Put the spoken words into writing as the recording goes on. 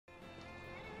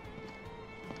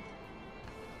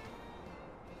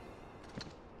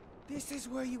This is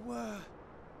where you were.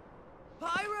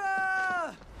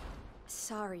 Pyra!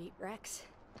 Sorry, Rex.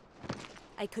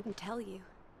 I couldn't tell you.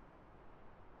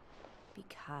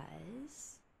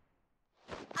 Because...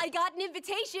 I got an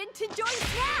invitation to join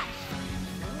Smash!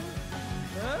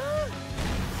 Huh?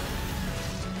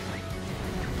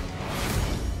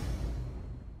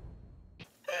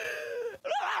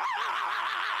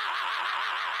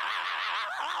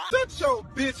 Shut your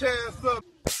bitch ass up!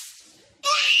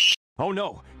 Oh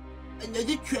no!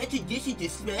 Another trash addition to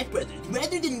Smash Brothers.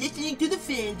 Rather than listening to the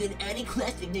fans and adding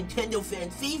classic Nintendo fan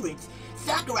favorites,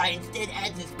 Sakurai instead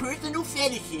adds his personal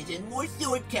fetishes and more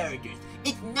sword characters.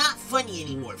 It's not funny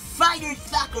anymore. Fire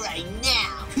Sakurai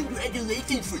now!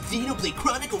 Congratulations for Xenoblade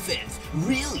Chronicle fans.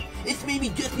 Really? It's maybe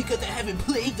just because I haven't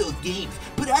played those games,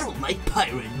 but I don't like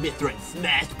Pyra and Mythra and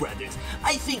Smash Brothers.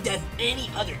 I think that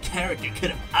any other character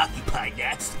could have occupied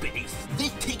that space.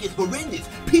 This take is horrendous.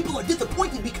 People are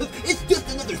disappointed because it's just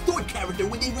another sword character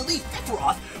when they released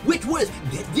Sephiroth, which was,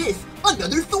 get this,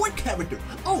 another sword character.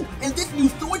 Oh, and this new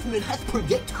swordsman has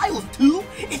projectiles too?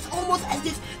 It's almost as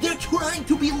if they're trying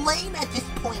to be lame at this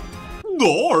point.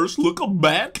 Gosh, look at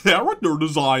bad character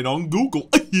design on Google.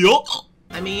 Yuck.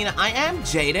 I mean, I am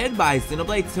jaded by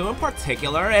Xenoblade 2 in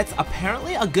particular. It's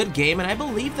apparently a good game, and I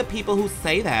believe the people who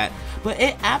say that. But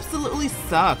it absolutely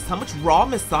sucks how much raw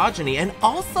misogyny and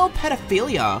also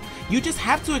pedophilia. You just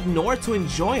have to ignore to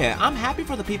enjoy it. I'm happy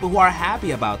for the people who are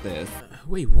happy about this.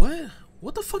 Wait, what?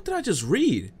 What the fuck did I just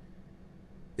read?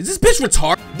 Is this bitch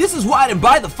retarded? This is why I didn't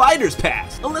buy the Fighter's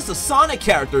Pass. Unless a Sonic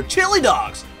character, Chili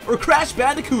Dogs, or Crash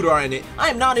Bandicoot are in it, I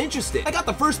am not interested. I got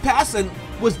the first pass and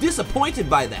was disappointed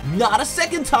by that. Not a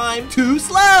second time, too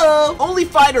slow. Only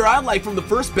fighter I like from the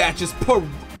first batch is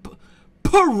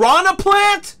Piranha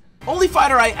Plant? Only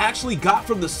fighter I actually got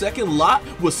from the second lot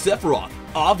was Sephiroth,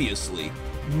 obviously.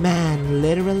 Man,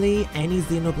 literally, any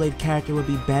Xenoblade character would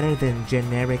be better than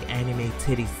generic anime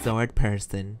titty sword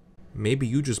person. Maybe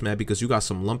you just mad because you got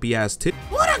some lumpy ass tit.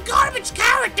 What a garbage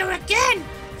character again!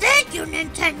 Thank you,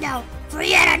 Nintendo, for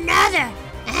yet another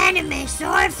anime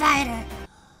sword fighter.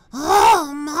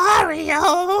 Oh, Mario!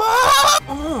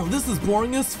 Oh, this is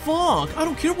boring as fuck. I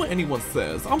don't care what anyone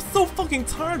says. I'm so fucking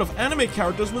tired of anime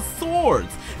characters with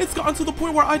swords. It's gotten to the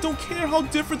point where I don't care how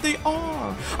different they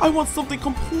are. I want something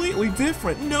completely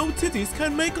different. No titties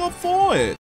can make up for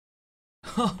it.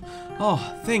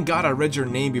 Oh, thank God I read your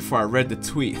name before I read the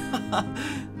tweet.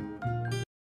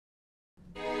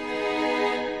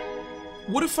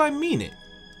 What if I mean it?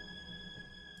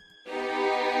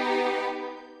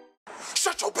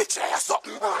 Shut your bitch ass up!